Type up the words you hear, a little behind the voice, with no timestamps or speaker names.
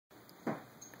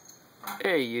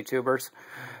Hey YouTubers,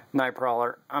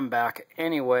 Nightcrawler, I'm back.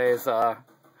 Anyways, I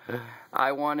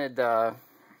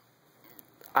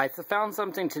found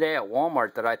something today at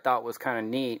Walmart that I thought was kind of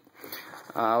neat.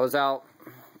 I was out,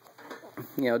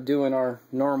 doing our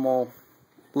normal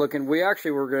looking. We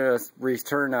actually were going to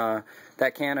return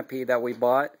that canopy that we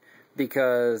bought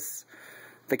because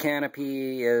the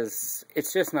canopy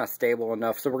it's just not stable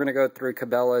enough. So we're going to go through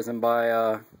Cabela's and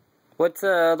buy, what's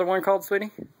the other one called, sweetie?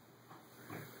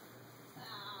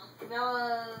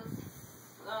 Cabela's,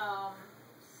 I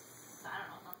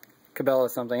don't know.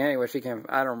 Cabela's something. Anyway,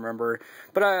 I don't remember.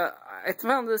 But I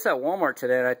found this at Walmart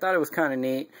today, and I thought it was kind of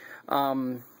neat.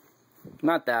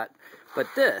 Not that, but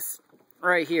this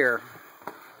right here.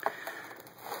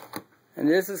 And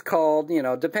this is called,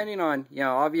 depending on,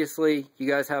 obviously you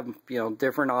guys have,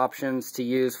 different options to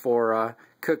use for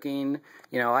cooking.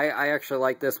 I actually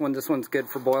like this one. This one's good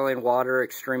for boiling water,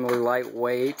 extremely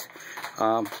lightweight.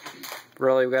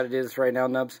 Really, we got to do this right now,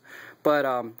 Nubs. But,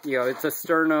 it's a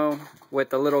sterno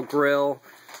with a little grill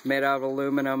made out of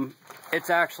aluminum.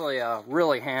 It's actually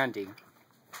really handy.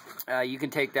 You can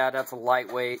take that. That's a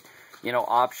lightweight,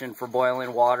 option for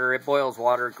boiling water. It boils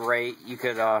water great. You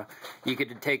could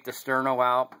take the sterno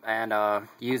out and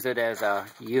use it as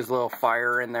use a little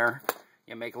fire in there.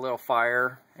 You make a little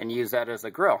fire and use that as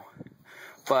a grill.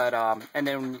 But and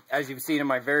then, as you've seen in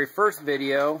my very first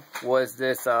video,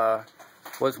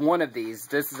 was one of these.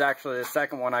 This is actually the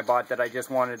second one I bought that I just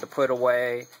wanted to put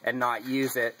away and not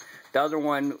use it. The other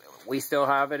one, we still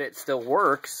have it. It still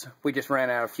works. We just ran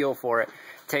out of fuel for it.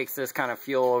 Takes this kind of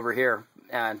fuel over here.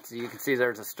 And so you can see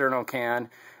there's a sterno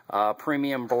can.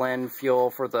 Premium blend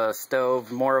fuel for the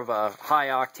stove. More of a high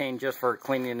octane just for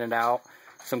cleaning it out.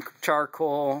 Some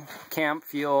charcoal, camp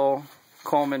fuel,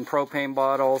 Coleman propane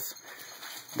bottles.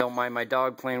 Don't mind my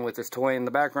dog playing with his toy in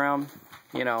the background.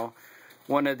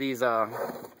 One of these little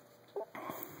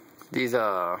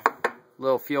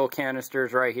fuel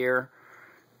canisters right here.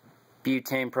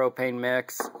 Butane propane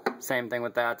mix. Same thing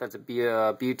with that. That's a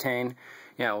butane.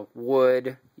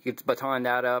 Wood. You could baton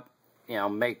that up.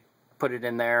 Put it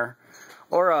in there.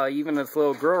 Or even this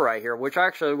little grill right here, which I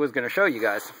actually was going to show you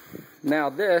guys. Now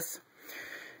this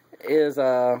is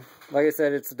like I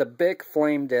said, it's the Bic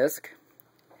Flame Disk.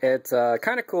 It's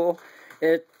kind of cool.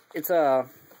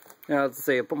 Let's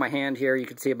see, I put my hand here, you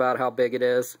can see about how big it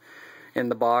is in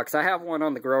the box. I have one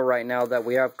on the grill right now that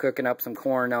we have cooking up some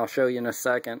corn. I'll show you in a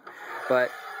second.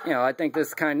 But, I think this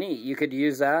is kind of neat. You could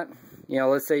use that.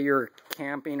 Let's say you're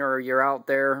camping or you're out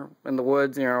there in the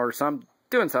woods, or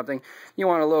doing something. You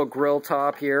want a little grill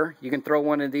top here. You can throw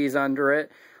one of these under it,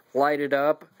 light it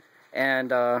up,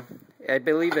 and I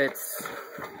believe it's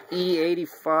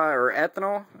E85 or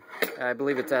ethanol. I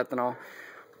believe it's ethanol.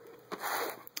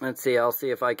 Let's see, I'll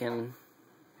see if I can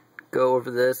go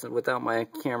over this without my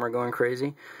camera going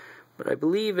crazy. But I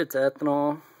believe it's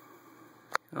ethanol.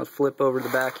 I'll flip over the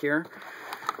back here.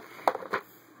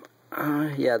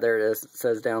 Yeah, there it is. It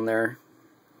says down there.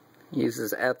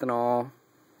 Uses ethanol.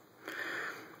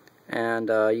 And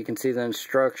you can see the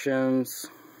instructions.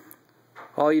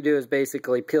 All you do is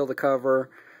basically peel the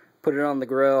cover, put it on the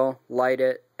grill, light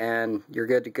it, and you're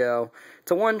good to go.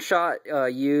 It's a one-shot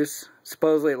use.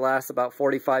 Supposedly it lasts about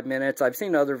 45 minutes. I've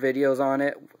seen other videos on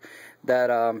it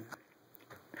that I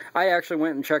actually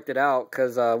went and checked it out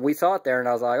because we saw it there and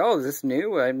I was like, oh, is this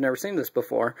new? I've never seen this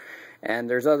before. And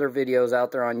there's other videos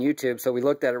out there on YouTube, so we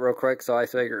looked at it real quick, so I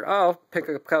figured, oh, I'll pick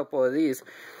a couple of these.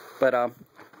 But, I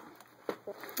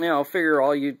figure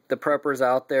all the preppers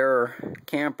out there, or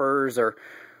campers, or,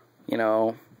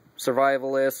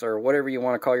 survivalists, or whatever you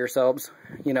want to call yourselves,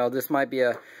 this might be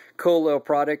a cool little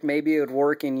product. Maybe it would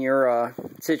work in your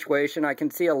situation. I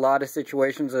can see a lot of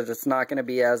situations that it's not going to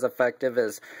be as effective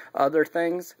as other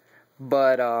things,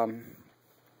 but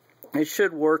it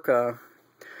should work.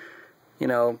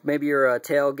 Maybe you're a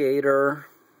tailgater,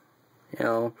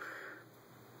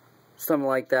 something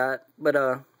like that. But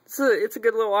it's a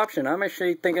good little option. I'm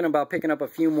actually thinking about picking up a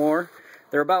few more.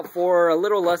 They're about a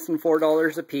little less than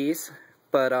 $4 a piece,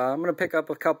 but I'm going to pick up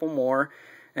a couple more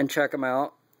and check them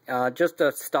out. Just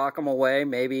to stock them away.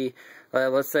 Maybe,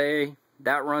 let's say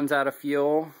that runs out of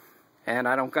fuel and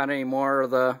I don't got any more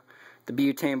of the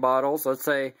butane bottles. Let's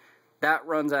say that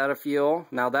runs out of fuel.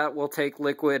 Now that will take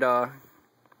liquid, it'll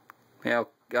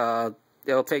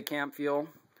take camp fuel,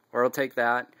 or it'll take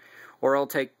that, or it'll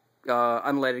take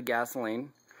unleaded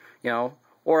gasoline,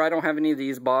 or I don't have any of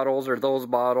these bottles or those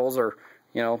bottles, or,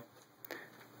 no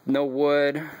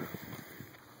wood.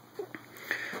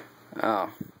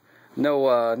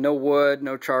 No wood,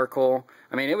 no charcoal.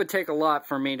 I mean, it would take a lot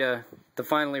for me to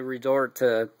finally resort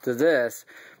to this.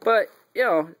 But,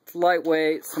 it's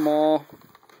lightweight, small.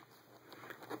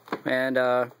 And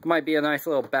might be a nice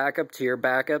little backup to your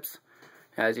backups.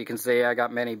 As you can see, I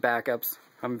got many backups.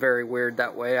 I'm very weird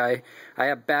that way. I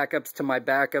have backups to my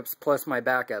backups plus my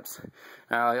backups.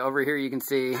 Over here you can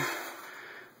see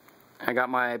I got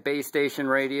my base station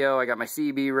radio, I got my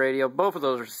CB radio. Both of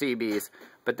those are CBs.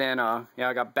 But then, yeah,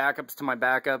 I got backups to my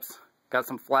backups. Got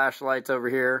some flashlights over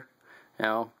here. You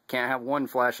know, can't have one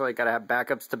flashlight, gotta have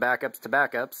backups to backups to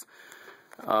backups.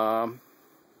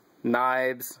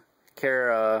 Knives,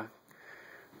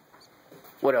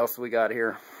 what else we got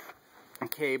here? A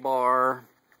K-bar,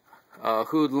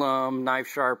 hoodlum, knife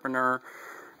sharpener.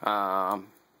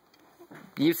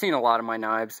 You've seen a lot of my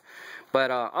knives.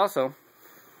 But also,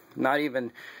 not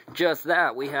even just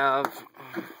that, we have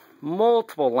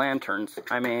multiple lanterns.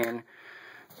 I mean,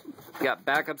 we got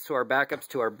backups to our backups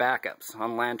to our backups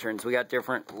on lanterns. We got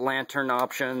different lantern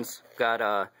options.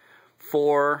 Got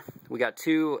we got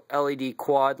 2 LED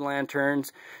quad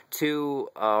lanterns, 1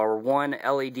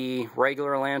 LED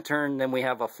regular lantern, then we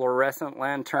have a fluorescent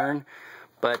lantern,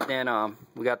 but then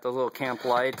we got those little camp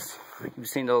lights. You've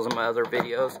seen those in my other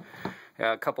videos.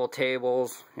 Got a couple of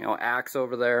tables, you know, axe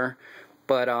over there.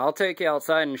 But I'll take you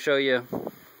outside and show you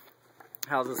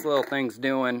how this little thing's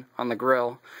doing on the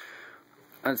grill.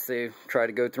 Let's see, try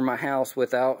to go through my house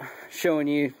without showing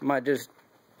you my just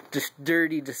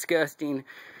dirty, disgusting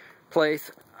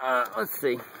place. Let's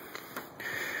see.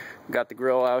 Got the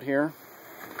grill out here.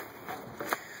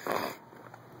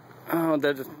 Oh,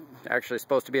 there's actually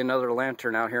supposed to be another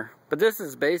lantern out here. But this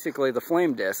is basically the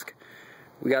flame disc.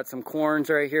 We got some corns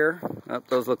right here. Oh,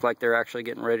 those look like they're actually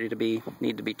getting ready to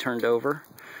need to be turned over.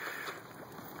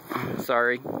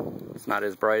 Sorry, it's not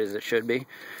as bright as it should be.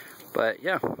 But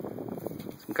yeah,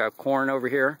 we got corn over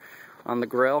here on the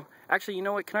grill. Actually, you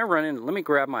know what? Can I run in? Let me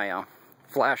grab my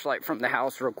flashlight from the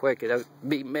house real quick. It'll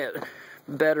be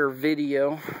better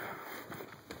video.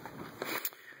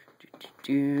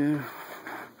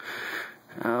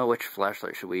 Which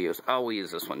flashlight should we use? Oh, we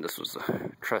use this one. This was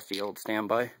a trusty old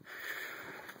standby.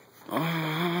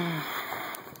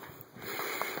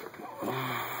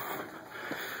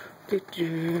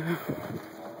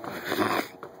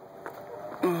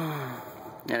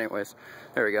 Anyways,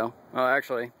 there we go. Oh,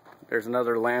 actually, there's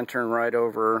another lantern right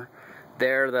over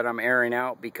there that I'm airing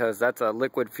out, because that's a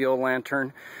liquid fuel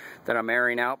lantern that I'm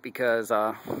airing out, because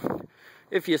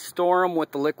if you store them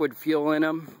with the liquid fuel in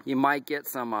them, you might get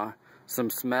some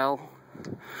smell.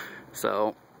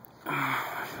 So,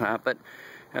 but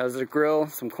as a grill,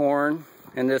 some corn,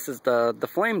 and this is the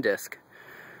flame disc.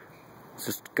 It's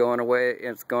just going away.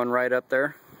 It's going right up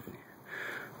there.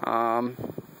 I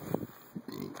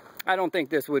don't think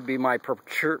this would be my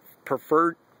preferred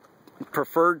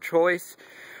choice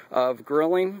of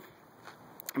grilling,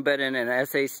 but in an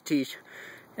SAT,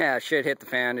 yeah, shit hit the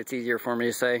fan. It's easier for me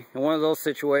to say. In one of those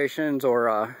situations,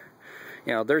 or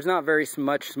you know, there's not very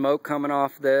much smoke coming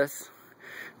off this.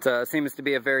 It seems to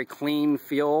be a very clean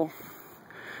fuel.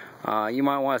 You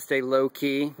might want to stay low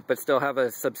key, but still have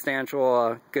a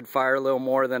substantial, good fire, a little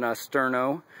more than a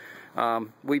sterno.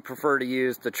 We prefer to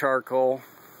use the charcoal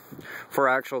for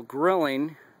actual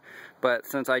grilling, but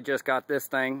since I just got this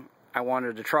thing, I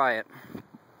wanted to try it.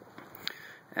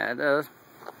 And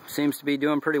seems to be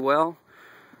doing pretty well.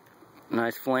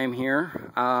 Nice flame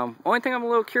here. Only thing I'm a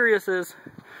little curious is,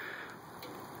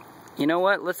 you know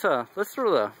what? Let's throw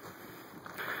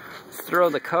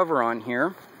the cover on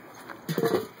here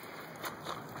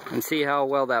and see how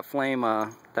well that flame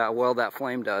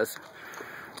does.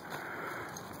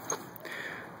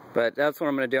 But that's what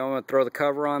I'm going to do. I'm going to throw the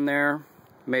cover on there,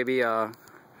 maybe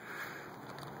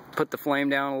put the flame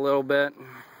down a little bit.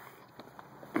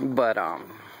 But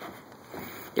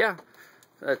yeah,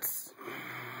 that's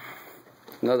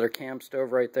another camp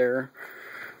stove right there.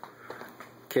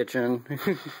 Kitchen.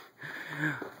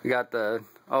 We got the,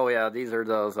 oh yeah, these are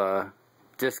those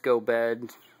disco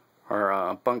bed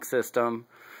or bunk system.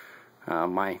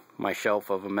 My shelf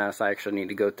of a mess. I actually need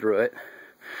to go through it.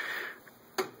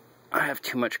 I have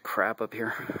too much crap up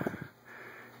here.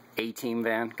 A-team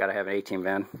van. Gotta have an A-team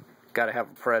van. Gotta have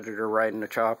a Predator riding a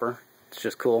chopper. It's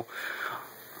just cool.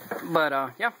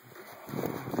 But yeah.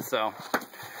 So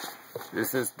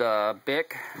this is the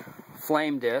Bic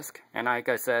Flame Disk, and like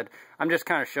I said, I'm just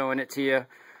kind of showing it to you.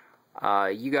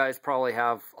 You guys probably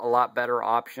have a lot better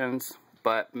options,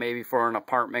 but maybe for an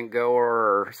apartment goer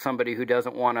or somebody who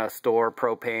doesn't want to store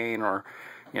propane or,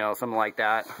 you know, something like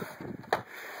that,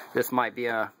 this might be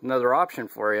another option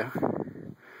for you.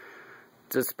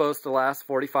 It's supposed to last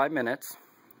 45 minutes,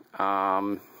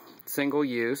 single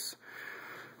use,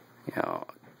 you know,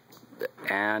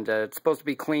 and it's supposed to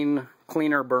be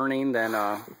cleaner burning than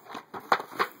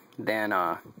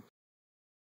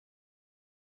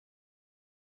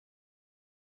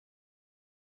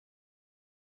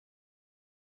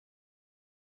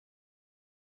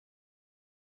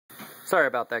Sorry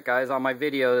about that, guys. On my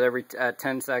video, at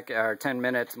 10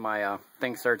 minutes, my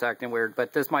thing starts acting weird.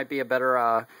 But this might be a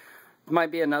better,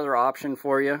 might be another option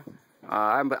for you. If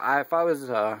I was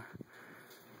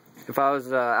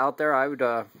out there, I would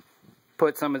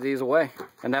put some of these away,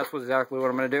 and that's exactly what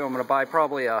I'm going to do. I'm going to buy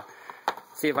probably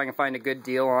see if I can find a good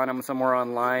deal on them somewhere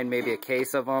online, maybe a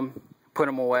case of them, put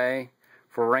them away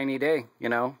for a rainy day, you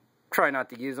know. Try not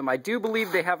to use them. I do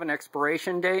believe they have an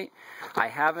expiration date. I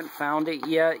haven't found it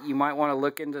yet. You might want to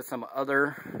look into some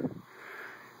other,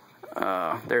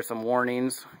 there's some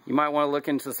warnings. You might want to look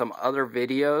into some other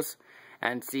videos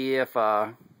and see if,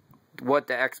 what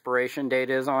the expiration date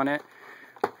is on it.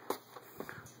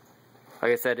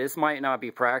 Like I said, this might not be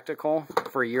practical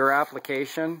for your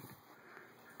application,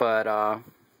 but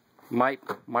might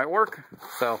work.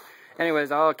 So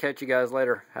anyways, I'll catch you guys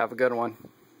later. Have a good one.